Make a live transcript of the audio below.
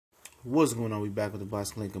What's going on? We back with the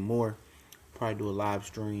Boxing Link and more. Probably do a live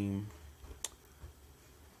stream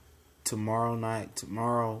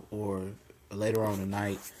tomorrow or later on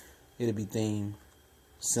tonight. It'll be themed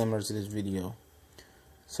similar to this video,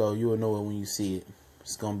 so you will know it when you see it.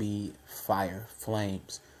 It's gonna be fire,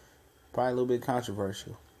 flames, probably a little bit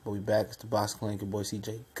controversial. But we back. It's the Boxing Link and boy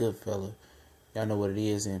CJ Goodfella. Y'all know what it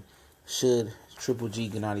is. And should Triple G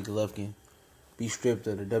Gennady Golovkin be stripped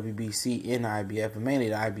of the WBC and the IBF, and mainly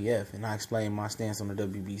the IBF, and I explain my stance on the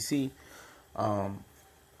WBC.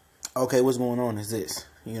 Okay, what's going on is this.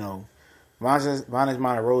 Vanes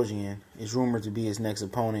Martirosyan is rumored to be his next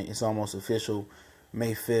opponent. It's almost official.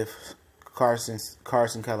 May 5th, Carson,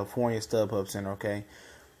 California, StubHub Center, okay?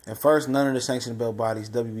 At first, none of the sanctioned belt bodies,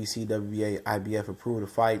 WBC, WBA, IBF, approved the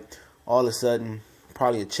fight. All of a sudden,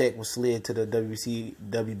 probably a check was slid to the WBC,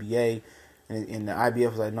 WBA, and the IBF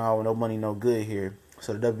was like, no money, no good here.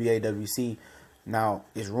 So the WBA, WBC now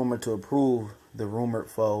is rumored to approve the rumored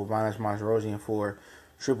foe, Vanes Martirosyan, for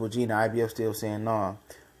Triple G, and the IBF still saying no,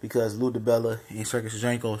 because Lou DiBella and Sergey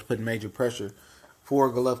Shevchenko is putting major pressure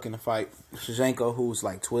for Golovkin to fight Shevchenko, who's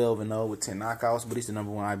like 12-0 with 10 knockouts, but he's the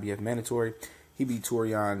number one IBF mandatory. He beat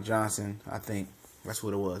Torian Johnson, I think. That's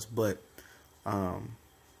what it was. But,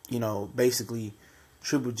 basically,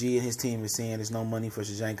 Triple G and his team is saying there's no money for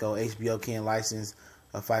Shevchenko. HBO can't license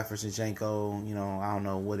a fight for Shevchenko. I don't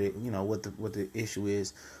know what the issue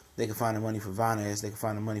is. They can find the money for Vanes. They can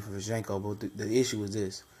find the money for Shevchenko. But the issue is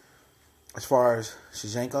this. As far as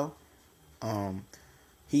Shevchenko,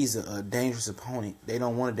 he's a dangerous opponent. They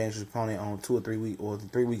don't want a dangerous opponent on 2 or 3 weeks or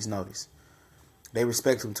 3 weeks notice. They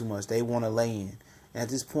respect him too much. They want to lay in. And at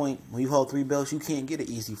this point, when you hold 3 belts, you can't get an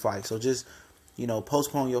easy fight. So just,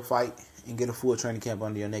 postpone your fight and get a full training camp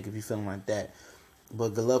under your neck if you're feeling like that.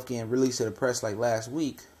 But Golovkin released to the press like last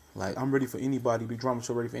week, like, I'm ready for anybody. Big Drama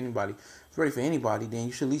Show ready for anybody. If you're ready for anybody, then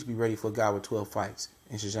you should at least be ready for a guy with 12 fights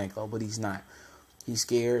in Shevchenko. But he's not. He's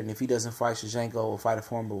scared. And if he doesn't fight Shevchenko or fight a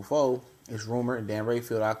formidable foe, it's rumored. And Dan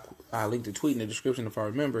Rayfield, I linked a tweet in the description if I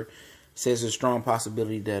remember, says there's a strong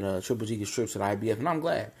possibility that Triple G gets stripped to the IBF. And I'm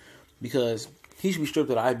glad, because he should be stripped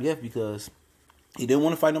to the IBF because he didn't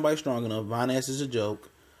want to fight nobody strong enough. Vanes is a joke.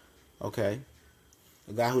 Okay.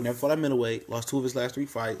 A guy who never fought at middleweight, lost 2 of his last 3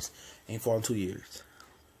 fights, ain't fought in 2 years.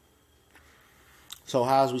 So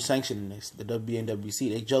how's we sanctioning this? The WBA and WBC,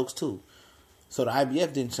 they jokes too. So the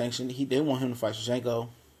IBF didn't sanction. They want him to fight Shevchenko.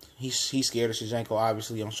 He's scared of Shevchenko,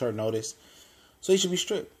 obviously, on short notice. So he should be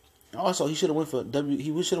stripped. Also, he should have went for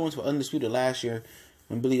Undisputed last year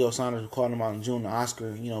when Billy Joe Saunders called him out in June. The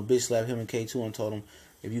Oscar, bitch slapped him in K2 and told him,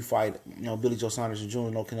 if you fight, Billy Joe Saunders in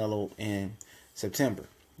June, no Canelo in September.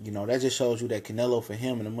 That just shows you that Canelo for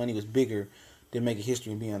him and the money was bigger than making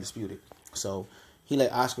history and being undisputed. So he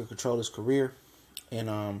let Oscar control his career,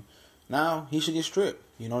 and now he should get stripped.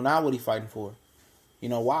 Now what he fighting for?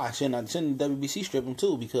 Why? Shouldn't WBC strip him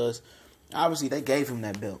too? Because obviously they gave him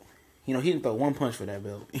that belt. He didn't throw one punch for that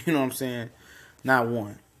belt. You know what I'm saying? Not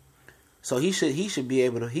one. So he should be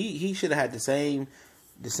able to. He should have had the same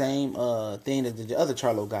thing that the other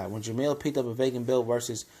Charlo got when Jamel picked up a vacant belt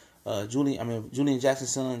versus Julian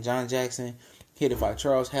Jackson's son, John Jackson. He had to fight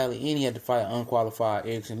Charles Halley, and he had to fight unqualified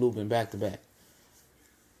Erickson Lubin back to back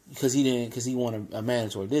because he won a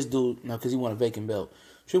mandatory. This dude, because he won a vacant belt.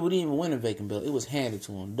 Triple didn't even win a vacant belt. It was handed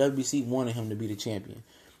to him. WBC wanted him to be the champion.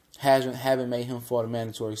 Haven't made him fight a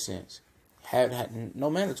mandatory since. Had no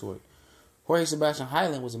mandatory. Jorge Sebastian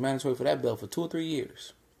Highland was a mandatory for that belt for 2 or 3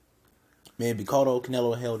 years. Maybe Cotto,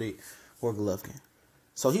 Canelo held it, or Golovkin.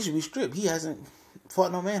 So he should be stripped. He hasn't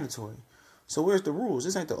fought no mandatory. So where's the rules?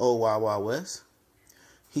 This ain't the old Wild Wild West.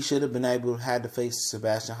 He should have been able to have to face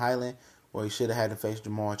Sebastian Highland, or he should have had to face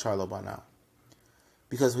Jamal Charlo by now.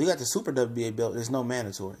 Because if he got the Super WBA belt, there's no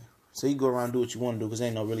mandatory. So you go around and do what you want to do because there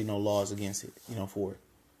ain't really no laws against it, for it.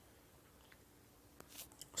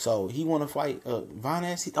 So he want to fight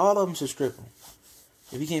Vanes. All of them should strip him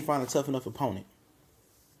if he can't find a tough enough opponent.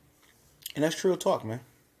 And that's true talk, man.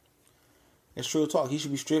 That's true talk. He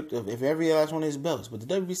should be stripped of every last one of his belts. But the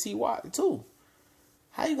WBC, why too?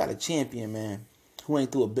 How you got a champion, man, who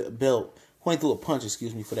ain't threw a punch,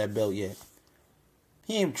 for that belt yet?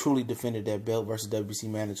 He ain't truly defended that belt versus WBC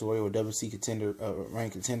mandatory or WBC contender,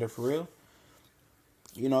 ranked contender for real.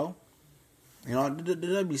 The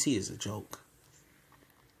WBC is a joke.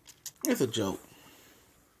 It's a joke.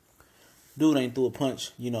 Dude ain't threw a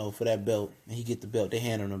punch, for that belt, and he get the belt. They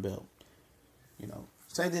hand him the belt.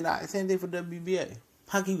 Same thing for the WBA.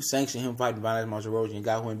 How can you sanction him fighting Vanes Martirosyan, a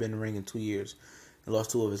guy who ain't been in the ring in 2 years and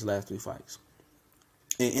lost 2 of his last 3 fights?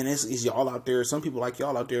 And it's y'all out there. Some people like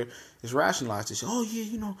y'all out there is rationalized this. Oh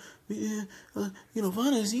yeah,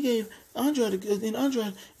 Vanez, he gave Andrade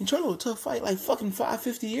and Charlo a tough fight like fucking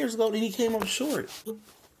 50 years ago. Then he came up short.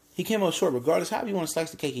 He came up short. Regardless how you want to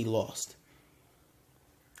slice the cake, he lost.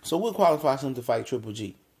 So what qualifies him to fight Triple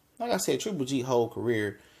G? Like I said, Triple G's whole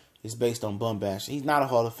career is based on bum bashing. He's not a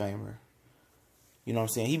Hall of Famer. You know what I'm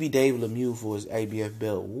saying? He beat David Lemieux for his ABF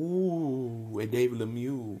belt. Ooh, and David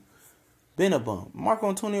Lemieux been a bum. Marco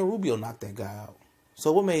Antonio Rubio knocked that guy out.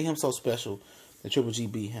 So what made him so special that Triple G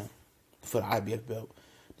beat him for the IBF belt?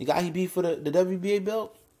 The guy he beat for the WBA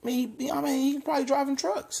belt, he probably driving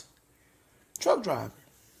trucks. Truck driver.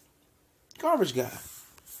 Garbage guy.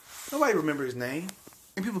 Nobody remember his name.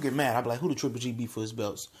 And people get mad. I be like, who did Triple G beat for his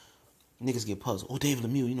belts? Niggas get puzzled. Oh, David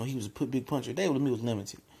Lemieux, he was a big puncher. David Lemieux was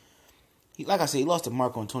limited. Like I said, he lost to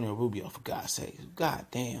Marco Antonio Rubio, for God's sake. God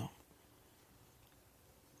damn.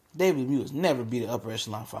 David Lemieux has never beat an upper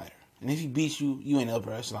echelon fighter. And if he beats you, you ain't an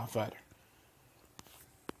upper echelon fighter.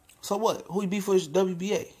 So what? Who he beat for his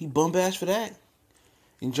WBA? He bum bashed for that?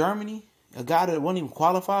 In Germany? A guy that wasn't even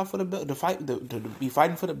qualified for the belt, to be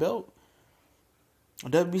fighting for the belt?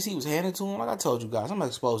 WBC was handed to him. Like I told you guys, I'm going to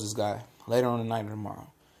expose this guy later on tonight or tomorrow.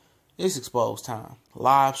 It's exposed time.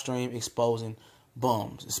 Live stream exposing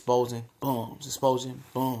bums. Exposing bums. Exposing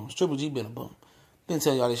bums. Triple G been a bum. Been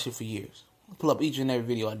telling y'all this shit for years. I'll pull up each and every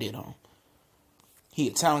video I did on him. He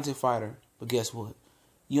a talented fighter, but guess what?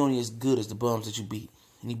 You only as good as the bums that you beat.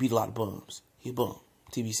 And he beat a lot of bums. He a bum.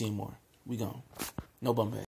 TBC and more. We gone. No bum bag.